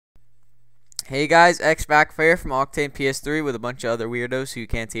Hey guys, X Backfire from Octane PS3 with a bunch of other weirdos who you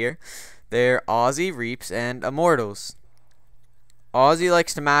can't hear. They're Ozzy, Reaps, and Immortals. Ozzy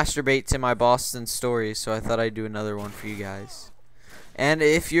likes to masturbate to my Boston stories, so I thought I'd do another one for you guys. And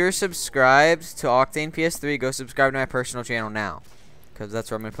if you're subscribed to Octane PS3, go subscribe to my personal channel now, because that's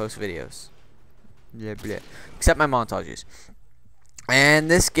where I'm going to post videos. Blah, blah. Except my montages.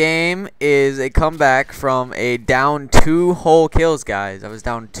 And this game is a comeback from a down 2 whole kills, guys. I was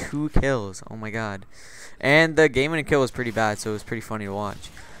down 2 kills. Oh my god. And the game winning kill was pretty bad, so it was pretty funny to watch.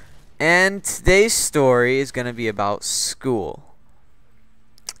 And today's story is going to be about school.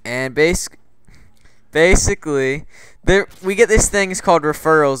 And basically, we get these things called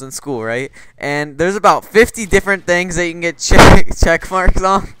referrals in school, right? And there's about 50 different things that you can get check marks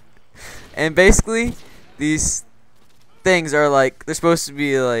on. And basically, these things are like, they're supposed to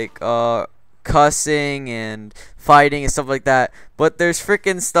be like cussing and fighting and stuff like that, but there's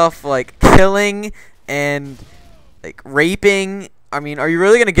freaking stuff like killing and like raping. I mean, are you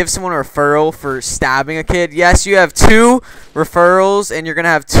really gonna give someone a referral for stabbing a kid? Yes, you have 2 referrals, and you're gonna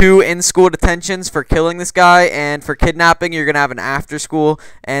have 2 in-school detentions for killing this guy, and for kidnapping you're gonna have an after school,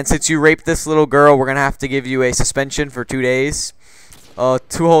 and since you raped this little girl, we're gonna have to give you a suspension for 2 days.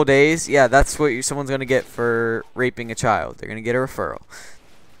 2 whole days. Yeah, that's what someone's gonna get for raping a child. They're gonna get a referral.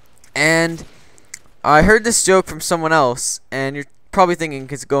 And I heard this joke from someone else, and you're probably thinking,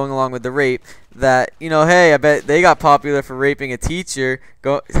 because going along with the rape, that, you know, hey, I bet they got popular for raping a teacher,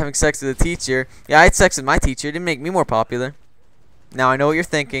 having sex with a teacher. Yeah, I had sex with my teacher. It didn't make me more popular. Now I know what you're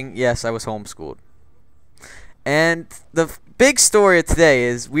thinking. Yes, I was homeschooled. And the big story of today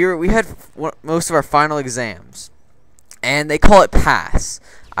is we had most of our final exams. And they call it pass.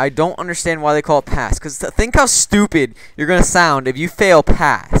 I don't understand why they call it pass. Because think how stupid you're going to sound if you fail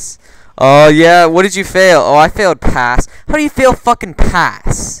pass. Oh, yeah, what did you fail? Oh, I failed pass. How do you fail fucking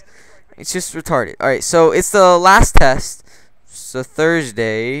pass? It's just retarded. Alright, so it's the last test. It's a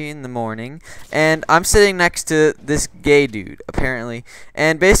Thursday in the morning. And I'm sitting next to this gay dude, apparently.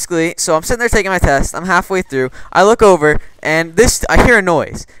 And basically, so I'm sitting there taking my test. I'm halfway through. I look over, and I hear a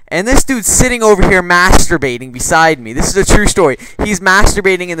noise. And this dude's sitting over here masturbating beside me. This is a true story. He's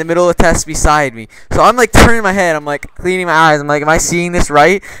masturbating in the middle of the test beside me. So I'm like turning my head. I'm like cleaning my eyes. I'm like, am I seeing this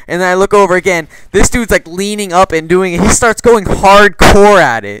right? And then I look over again. This dude's like leaning up and doing it. He starts going hardcore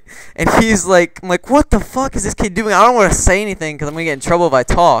at it. And he's like, I'm like, what the fuck is this kid doing? I don't want to say anything because I'm going to get in trouble if I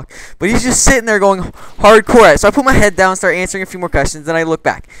talk. But he's just sitting there going hardcore at it. So I put my head down, start answering a few more questions. Then I look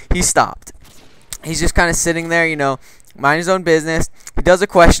back. He stopped. He's just kind of sitting there, you know, mind his own business. He does a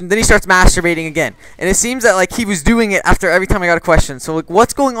question, then he starts masturbating again. And it seems that like he was doing it after every time I got a question. So like,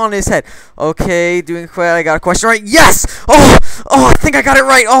 what's going on in his head? Okay, I got a question right. Yes! Oh, I think I got it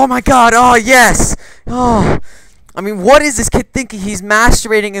right. Oh my god. Oh, yes. Oh. I mean, what is this kid thinking? He's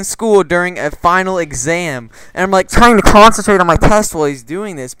masturbating in school during a final exam. And I'm like trying to concentrate on my test while he's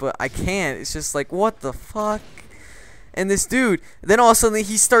doing this, but I can't. It's just like, what the fuck? And this dude, then all of a sudden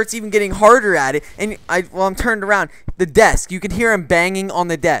he starts even getting harder at it. And while I'm turned around, the desk, you can hear him banging on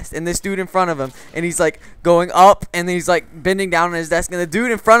the desk. And this dude in front of him, and he's like going up, and then he's like bending down on his desk. And the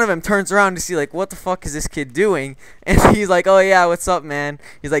dude in front of him turns around to see like, what the fuck is this kid doing? And he's like, oh yeah, what's up, man?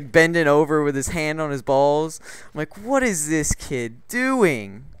 He's like bending over with his hand on his balls. I'm like, what is this kid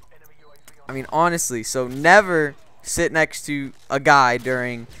doing? I mean, honestly, so never sit next to a guy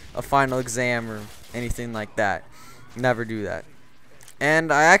during a final exam or anything like that. Never do that. And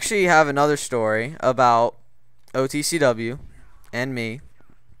I actually have another story about OTCW and me,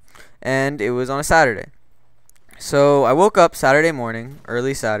 and it was on a Saturday. So I woke up Saturday morning,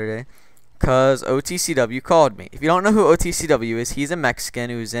 early Saturday, because OTCW called me. If you don't know who OTCW is, he's a Mexican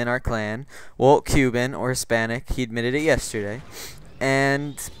who's in our clan. Well, Cuban or Hispanic. He admitted it yesterday.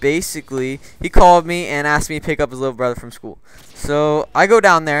 And basically, he called me and asked me to pick up his little brother from school. So I go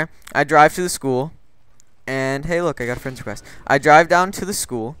down there. I drive to the school. And hey, look, I got a friend's request. I drive down to the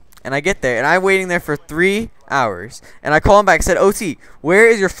school, and I get there, and I'm waiting there for 3 hours. And I call him back and said, OT, where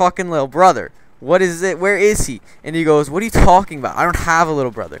is your fucking little brother? What is it? Where is he? And he goes, what are you talking about? I don't have a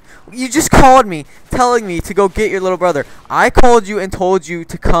little brother. You just called me telling me to go get your little brother. I called you and told you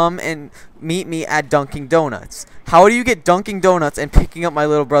to come and meet me at Dunkin' Donuts. How do you get Dunkin' Donuts and picking up my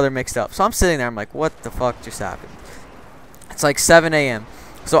little brother mixed up? So I'm sitting there. I'm like, what the fuck just happened? It's like 7 a.m.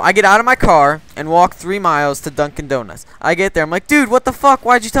 So I get out of my car and walk 3 miles to Dunkin' Donuts. I get there. I'm like, dude, what the fuck?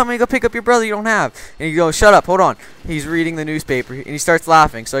 Why'd you tell me to go pick up your brother you don't have? And he goes, shut up. Hold on. He's reading the newspaper. And he starts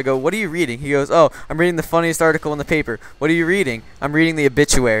laughing. So I go, what are you reading? He goes, oh, I'm reading the funniest article in the paper. What are you reading? I'm reading the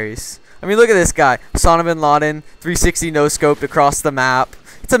obituaries. I mean, look at this guy. Osama bin Laden, 360 no-scoped across the map.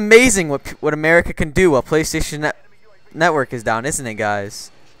 It's amazing what America can do while PlayStation Network is down, isn't it, guys?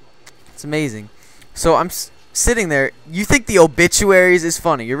 It's amazing. So I'm sitting there. You think the obituaries is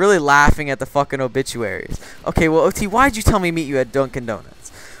funny. You're really laughing at the fucking obituaries. Okay, well, OT, why'd you tell me to meet you at Dunkin'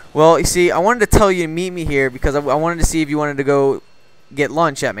 Donuts? Well, you see, I wanted to tell you to meet me here because I wanted to see if you wanted to go get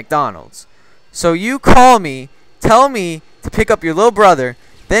lunch at McDonald's. So you call me, tell me to pick up your little brother,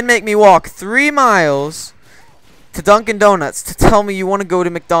 then make me walk 3 miles to Dunkin' Donuts to tell me you want to go to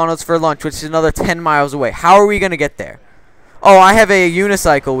McDonald's for lunch, which is another 10 miles away. How are we going to get there? Oh, I have a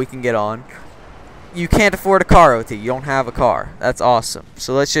unicycle we can get on. You can't afford a car, OT. You don't have a car. That's awesome.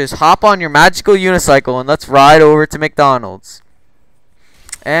 So let's just hop on your magical unicycle and let's ride over to McDonald's.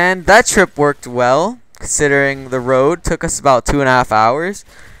 And that trip worked well, considering the road took us about 2.5 hours.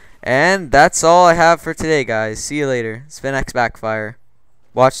 And that's all I have for today, guys. See you later. It's been X Backfire.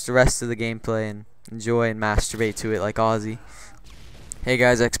 Watch the rest of the gameplay and enjoy and masturbate to it like Ozzy. Hey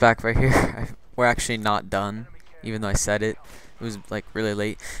guys, X Backfire here. We're actually not done, even though I said it. It was like really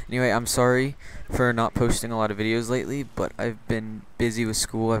late. Anyway, I'm sorry for not posting a lot of videos lately, but I've been busy with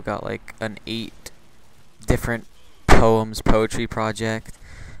school. I've got like an 8 different poetry project.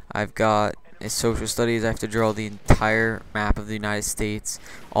 I've got social studies. I have to draw the entire map of the United States,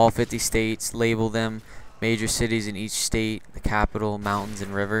 all 50 states, label them, major cities in each state, the capital, mountains,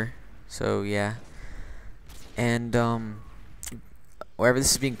 and river. So yeah. And wherever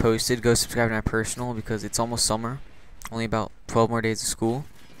this is being posted, go subscribe to my personal because it's almost summer. Only about 12 more days of school.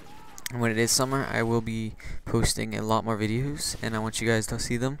 And when it is summer, I will be posting a lot more videos, and I want you guys to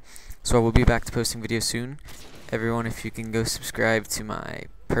see them. So I will be back to posting videos soon. Everyone, if you can go subscribe to my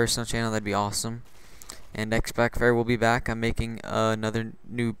personal channel, that'd be awesome. And X Backfire will be back. I'm making another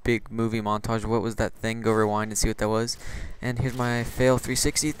new big movie montage. What was that thing? Go rewind and see what that was. And here's my fail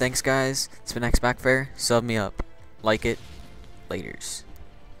 360. Thanks, guys. It's been X Backfire. Sub me up. Like it. Laters.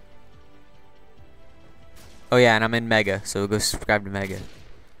 Oh yeah, and I'm in Mega, so go subscribe to Mega.